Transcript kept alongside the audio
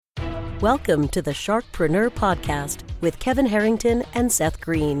Welcome to the Sharkpreneur Podcast with Kevin Harrington and Seth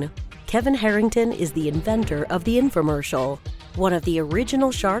Green. Kevin Harrington is the inventor of the infomercial, one of the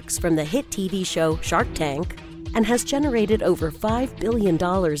original sharks from the hit TV show Shark Tank, and has generated over $5 billion in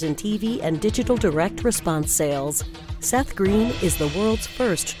TV and digital direct response sales. Seth Green is the world's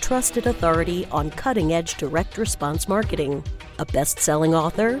first trusted authority on cutting-edge direct response marketing, a best-selling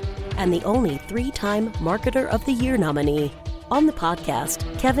author, and the only 3-time Marketer of the Year nominee. On the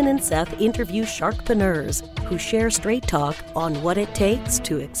podcast, Kevin and Seth interview sharkpreneurs who share straight talk on what it takes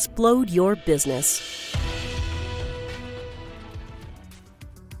to explode your business.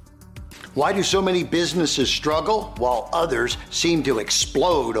 Why do so many businesses struggle while others seem to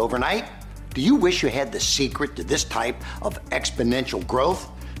explode overnight? Do you wish you had the secret to this type of exponential growth?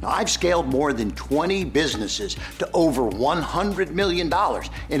 Now, I've scaled more than 20 businesses to over $100 million,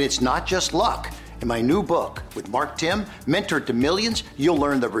 and it's not just luck. In my new book with Mark Timm, Mentor to Millions, you'll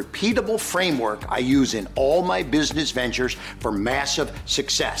learn the repeatable framework I use in all my business ventures for massive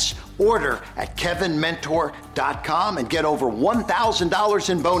success. Order at kevinmentor.com and get over $1,000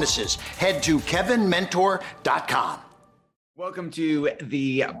 in bonuses. Head to kevinmentor.com. Welcome to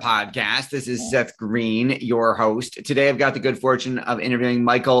the podcast. This is Seth Green, your host. Today, I've got the good fortune of interviewing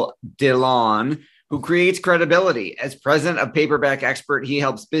Michael Dillon, who creates credibility. As president of Paperback Expert, he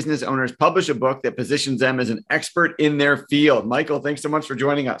helps business owners publish a book that positions them as an expert in their field. Michael, thanks so much for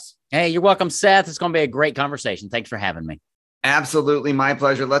joining us. Hey, you're welcome, Seth. It's going to be a great conversation. Thanks for having me. Absolutely. My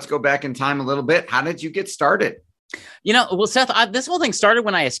pleasure. Let's go back in time a little bit. How did you get started? Seth, this whole thing started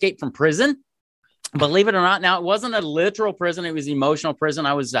when I escaped from prison. Believe it or not, now it wasn't a literal prison; it was emotional prison.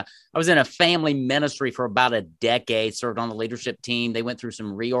 I was in a family ministry for about a decade, served on the leadership team. They went through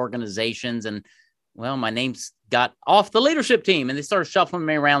some reorganizations, and my name's got off the leadership team, and they started shuffling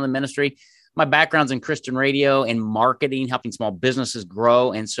me around the ministry. My background's in Christian radio and marketing, helping small businesses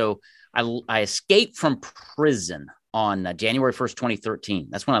grow, and so I escaped from prison on January 1st, 2013.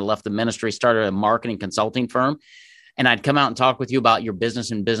 That's when I left the ministry, started a marketing consulting firm. And I'd come out and talk with you about your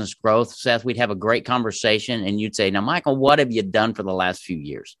business and business growth. Seth, we'd have a great conversation. And you'd say, now, Michael, what have you done for the last few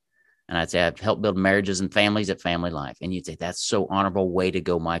years? And I'd say, I've helped build marriages and families at Family Life. And you'd say, that's so honorable. Way to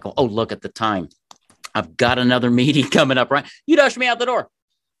go, Michael. Oh, look at the time. I've got another meeting coming up, right? You'd usher me out the door.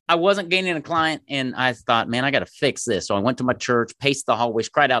 I wasn't gaining a client. And I thought, man, I got to fix this. So I went to my church, paced the hallways,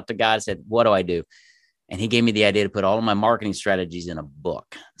 cried out to God. I said, what do I do? And he gave me the idea to put all of my marketing strategies in a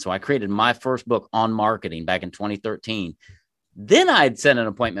book. So I created my first book on marketing back in 2013. Then I'd set an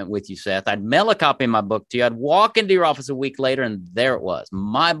appointment with you, Seth. I'd mail a copy of my book to you. I'd walk into your office a week later, and there it was.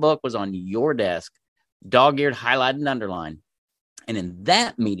 My book was on your desk, dog-eared, highlighted, and underlined. And in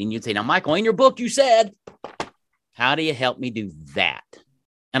that meeting, you'd say, now, Michael, in your book, you said, how do you help me do that?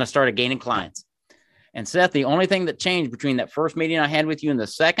 And I started gaining clients. And Seth, the only thing that changed between that first meeting I had with you and the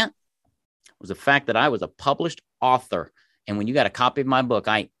second was the fact that I was a published author. And when you got a copy of my book,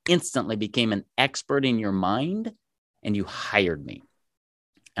 I instantly became an expert in your mind, and you hired me.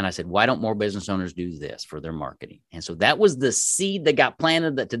 And I said, why don't more business owners do this for their marketing? And so that was the seed that got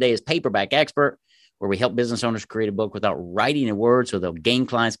planted that today is Paperback Expert, where we help business owners create a book without writing a word so they'll gain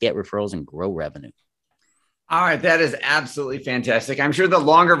clients, get referrals, and grow revenue. All right. That is absolutely fantastic. I'm sure the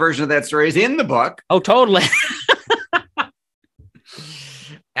longer version of that story is in the book. Oh, totally.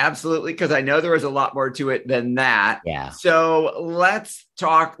 Absolutely, because I know there was a lot more to it than that. Yeah. So let's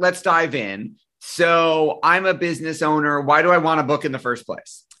dive in. So I'm a business owner. Why do I want a book in the first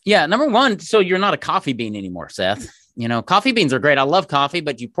place? Yeah. Number one, so you're not a coffee bean anymore, Seth. Coffee beans are great. I love coffee,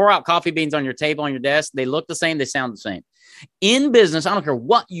 but you pour out coffee beans on your table, on your desk. They look the same. They sound the same. In business, I don't care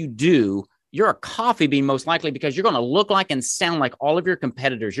what you do, you're a coffee bean most likely because you're going to look like and sound like all of your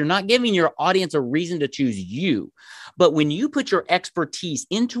competitors. You're not giving your audience a reason to choose you. But when you put your expertise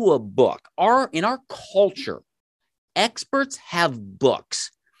into a book, in our culture, experts have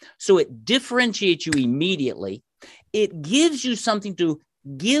books. So it differentiates you immediately. It gives you something to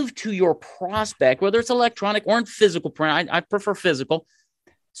give to your prospect, whether it's electronic or in physical print. I prefer physical,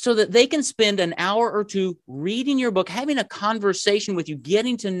 so that they can spend an hour or two reading your book, having a conversation with you,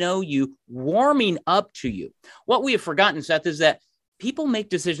 getting to know you, warming up to you. What we have forgotten, Seth, is that people make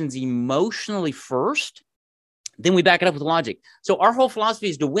decisions emotionally first, then we back it up with logic. So our whole philosophy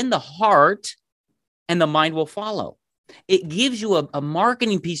is to win the heart, and the mind will follow. It gives you a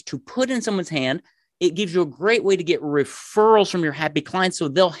marketing piece to put in someone's hand. It gives you a great way to get referrals from your happy clients, so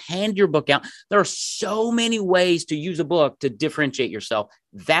they'll hand your book out. There are so many ways to use a book to differentiate yourself.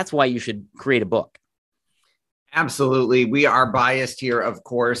 That's why you should create a book. Absolutely. We are biased here, of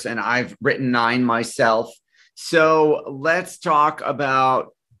course, and I've written 9 myself. So let's talk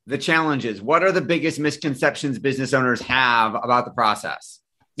about the challenges. What are the biggest misconceptions business owners have about the process?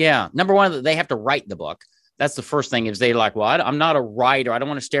 Yeah. Number one, they have to write the book. That's the first thing is they like, well, I'm not a writer. I don't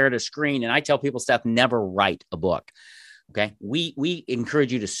want to stare at a screen. And I tell people, Seth, never write a book. Okay. We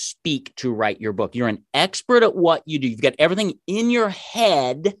encourage you to speak to write your book. You're an expert at what you do. You've got everything in your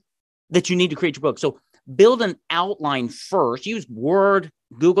head that you need to create your book. So build an outline first. Use Word,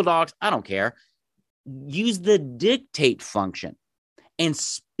 Google Docs. I don't care. Use the dictate function and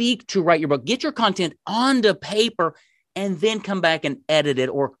speak to write your book. Get your content onto paper and then come back and edit it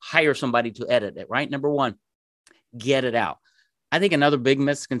or hire somebody to edit it, right? Number one, get it out. I think another big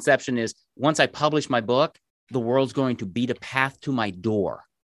misconception is once I publish my book, the world's going to beat a path to my door.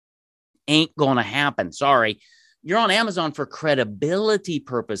 Ain't going to happen. Sorry. You're on Amazon for credibility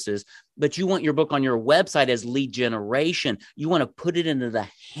purposes, but you want your book on your website as lead generation. You want to put it into the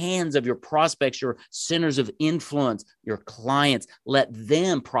hands of your prospects, your centers of influence, your clients. Let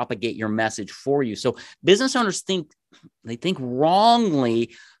them propagate your message for you. So business owners think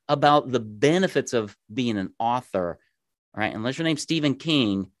wrongly about the benefits of being an author, right? Unless your name's Stephen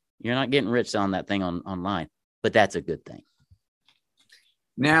King, you're not getting rich selling that thing online, but that's a good thing.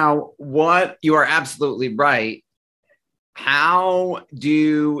 Now, you are absolutely right. How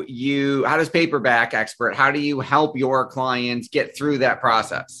does Paperback Expert, how do you help your clients get through that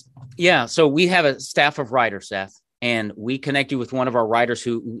process? Yeah. So we have a staff of writers, Seth, and we connect you with one of our writers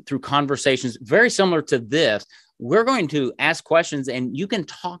who, through conversations very similar to this, we're going to ask questions and you can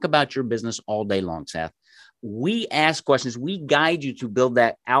talk about your business all day long, Seth. We ask questions. We guide you to build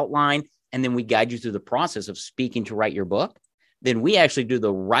that outline, and then we guide you through the process of speaking to write your book. Then we actually do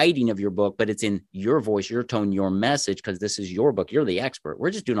the writing of your book, but it's in your voice, your tone, your message, because this is your book. You're the expert.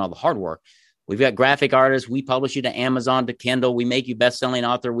 We're just doing all the hard work. We've got graphic artists. We publish you to Amazon, to Kindle. We make you best-selling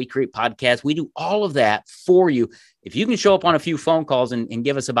author. We create podcasts. We do all of that for you. If you can show up on a few phone calls and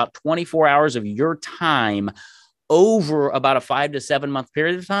give us about 24 hours of your time over about a 5 to 7 month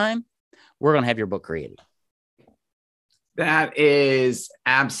period of time, we're going to have your book created. That is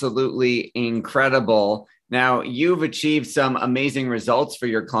absolutely incredible. Now, you've achieved some amazing results for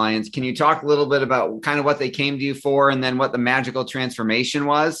your clients. Can you talk a little bit about kind of what they came to you for and then what the magical transformation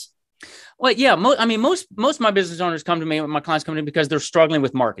was? Well, yeah, most of my business owners come to me, my clients come to me because they're struggling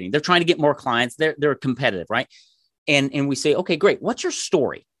with marketing. They're trying to get more clients. They're competitive, right? And we say, okay, great. What's your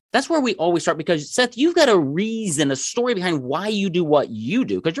story? That's where we always start, because Seth, you've got a story behind why you do what you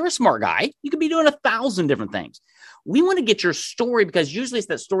do, because you're a smart guy. You could be doing 1,000 different things. We want to get your story because usually it's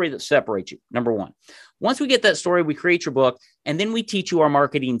that story that separates you. Number one, once we get that story, we create your book, and then we teach you our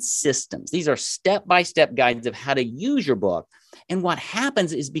marketing systems. These are step-by-step guides of how to use your book. And what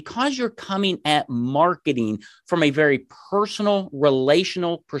happens is, because you're coming at marketing from a very personal,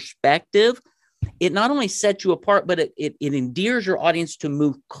 relational perspective, it not only sets you apart, but it endears your audience to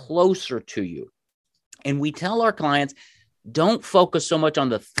move closer to you. And we tell our clients, don't focus so much on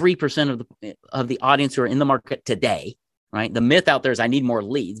the 3% of the audience who are in the market today, right? The myth out there is I need more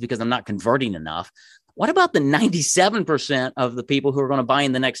leads because I'm not converting enough. What about the 97% of the people who are going to buy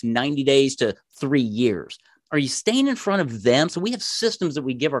in the next 90 days to 3 years? Are you staying in front of them? So we have systems that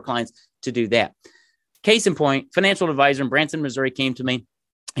we give our clients to do that. Case in point, financial advisor in Branson, Missouri came to me.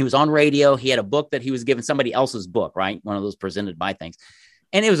 He was on radio. He had a book that he was giving, somebody else's book, right? One of those presented by things.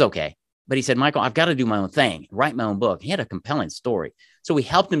 And it was okay. But he said, Michael, I've got to do my own thing, write my own book. He had a compelling story. So we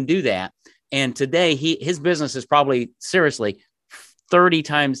helped him do that. And today his business is probably, seriously, 30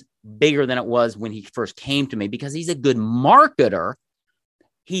 times bigger than it was when he first came to me, because he's a good marketer.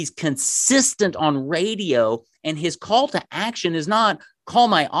 He's consistent on radio, and his call to action is not call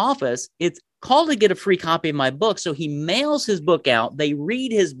my office. It's call to get a free copy of my book. So he mails his book out. They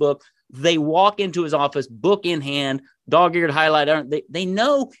read his book. They walk into his office, book in hand, dog-eared highlighter. They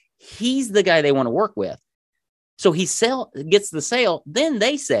know he's the guy they want to work with. So he gets the sale. Then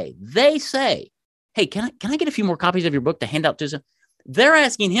they say, hey, can I get a few more copies of your book to hand out to them? They're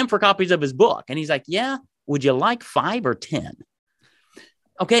asking him for copies of his book. And he's like, yeah, would you like 5 or 10?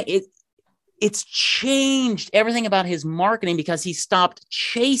 Okay. It's changed everything about his marketing because he stopped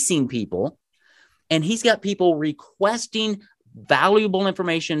chasing people, and he's got people requesting valuable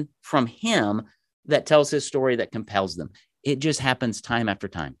information from him that tells his story, that compels them. It just happens time after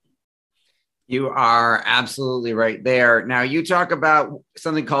time. You are absolutely right there. Now, you talk about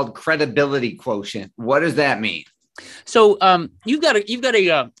something called credibility quotient. What does that mean? So you've got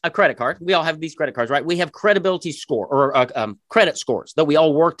a credit card. We all have these credit cards, right? We have credibility score or credit scores that we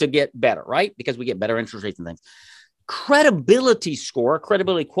all work to get better, right? Because we get better interest rates and things. Credibility score,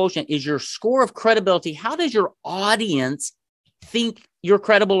 credibility quotient, is your score of credibility. How does your audience think you're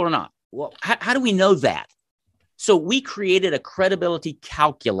credible or not? Well, how do we know that? So we created a credibility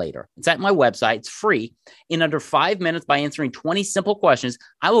calculator. It's at my website. It's free. In under 5 minutes, by answering 20 simple questions,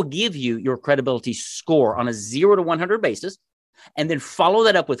 I will give you your credibility score on a 0 to 100 basis, and then follow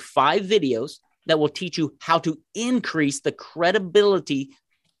that up with 5 videos that will teach you how to increase the credibility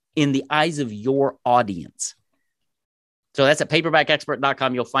in the eyes of your audience. So that's at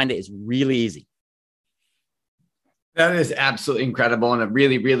paperbackexpert.com. You'll find it is really easy. That is absolutely incredible and a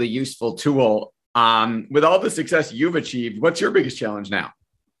really, really useful tool. With all the success you've achieved, what's your biggest challenge now?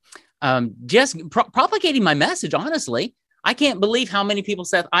 Just propagating my message, honestly. I can't believe how many people,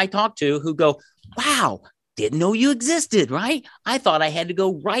 Seth, I talk to who go, wow, didn't know you existed, right? I thought I had to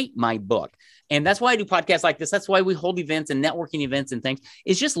go write my book. And that's why I do podcasts like this. That's why we hold events and networking events and things.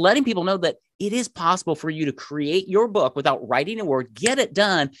 It's just letting people know that it is possible for you to create your book without writing a word, get it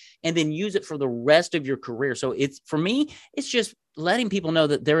done, and then use it for the rest of your career. So for me, it's just letting people know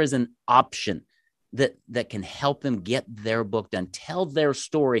that there is an option that can help them get their book done, tell their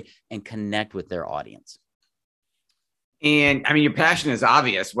story, and connect with their audience. And I mean, your passion is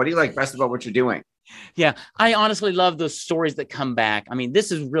obvious. What do you like best about what you're doing? Yeah, I honestly love those stories that come back. I mean,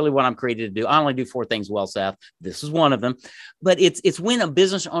 this is really what I'm created to do. I only do 4 things well, Seth. This is one of them. But it's when a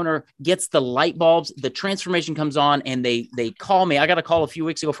business owner gets the light bulbs, the transformation comes on, and they call me. I got a call a few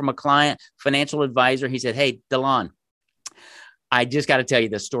weeks ago from a client, financial advisor. He said, hey, DeLon, I just got to tell you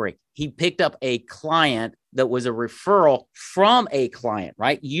this story. He picked up a client that was a referral from a client,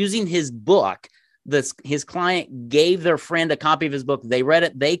 right? Using his book. His client gave their friend a copy of his book. They read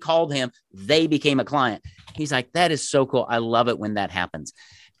it. They called him. They became a client. He's like, that is so cool. I love it when that happens.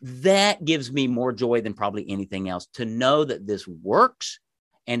 That gives me more joy than probably anything else, to know that this works,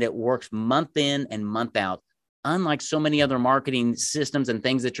 and it works month in and month out. Unlike so many other marketing systems and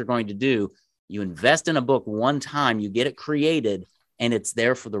things that you're going to do, you invest in a book one time, you get it created, and it's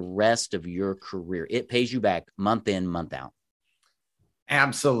there for the rest of your career. It pays you back month in, month out.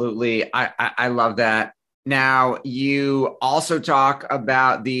 Absolutely. I love that. Now, you also talk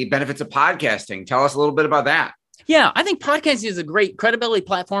about the benefits of podcasting. Tell us a little bit about that. Yeah, I think podcasting is a great credibility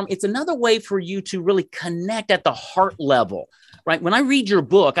platform. It's another way for you to really connect at the heart level, right? When I read your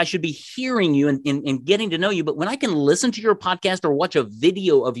book, I should be hearing you and getting to know you. But when I can listen to your podcast or watch a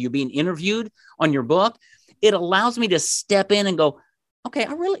video of you being interviewed on your book, it allows me to step in and go, okay,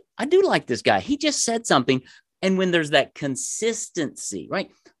 I do like this guy. He just said something. And when there's that consistency,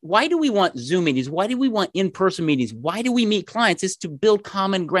 right? Why do we want Zoom meetings? Why do we want in-person meetings? Why do we meet clients? It's to build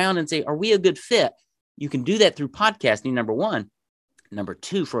common ground and say, are we a good fit? You can do that through podcasting, number one. Number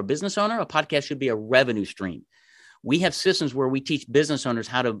two, for a business owner, a podcast should be a revenue stream. We have systems where we teach business owners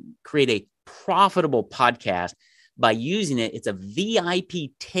how to create a profitable podcast by using it. It's a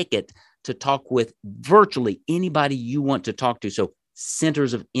VIP ticket to talk with virtually anybody you want to talk to. So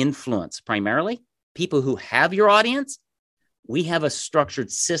centers of influence, primarily people who have your audience. We have a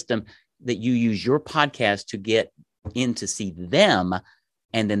structured system that you use your podcast to get in to see them,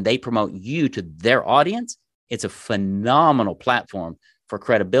 and then they promote you to their audience. It's a phenomenal platform for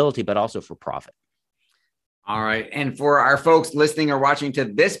credibility, but also for profit. All right. And for our folks listening or watching to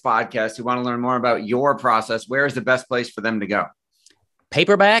this podcast who want to learn more about your process, where is the best place for them to go?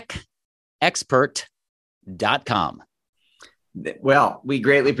 Paperbackexpert.com. Well, we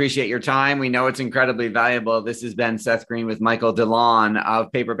greatly appreciate your time. We know it's incredibly valuable. This has been Seth Green with Michael DeLon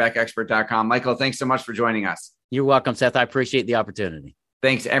of paperbackexpert.com. Michael, thanks so much for joining us. You're welcome, Seth. I appreciate the opportunity.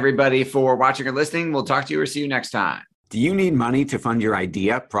 Thanks, everybody, for watching or listening. We'll talk to you or see you next time. Do you need money to fund your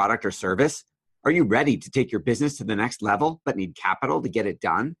idea, product, or service? Are you ready to take your business to the next level, but need capital to get it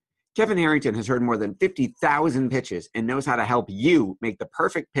done? Kevin Harrington has heard more than 50,000 pitches and knows how to help you make the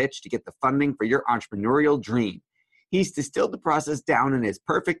perfect pitch to get the funding for your entrepreneurial dream. He's distilled the process down in his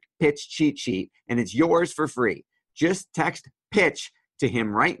perfect pitch cheat sheet, and it's yours for free. Just text PITCH to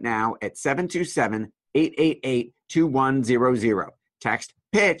him right now at 727-888-2100. Text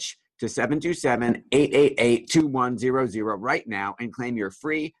PITCH to 727-888-2100 right now and claim your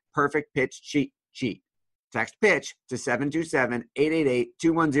free perfect pitch cheat sheet. Text PITCH to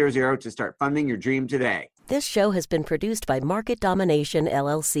 727-888-2100 to start funding your dream today. This show has been produced by Market Domination,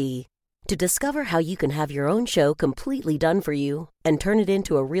 LLC. To discover how you can have your own show completely done for you and turn it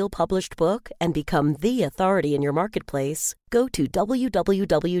into a real published book and become the authority in your marketplace, go to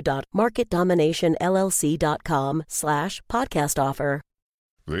www.marketdominationllc.com/podcast offer.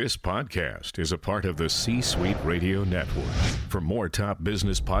 This podcast is a part of the C-Suite Radio Network. For more top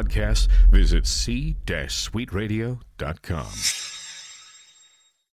business podcasts, visit c-suiteradio.com.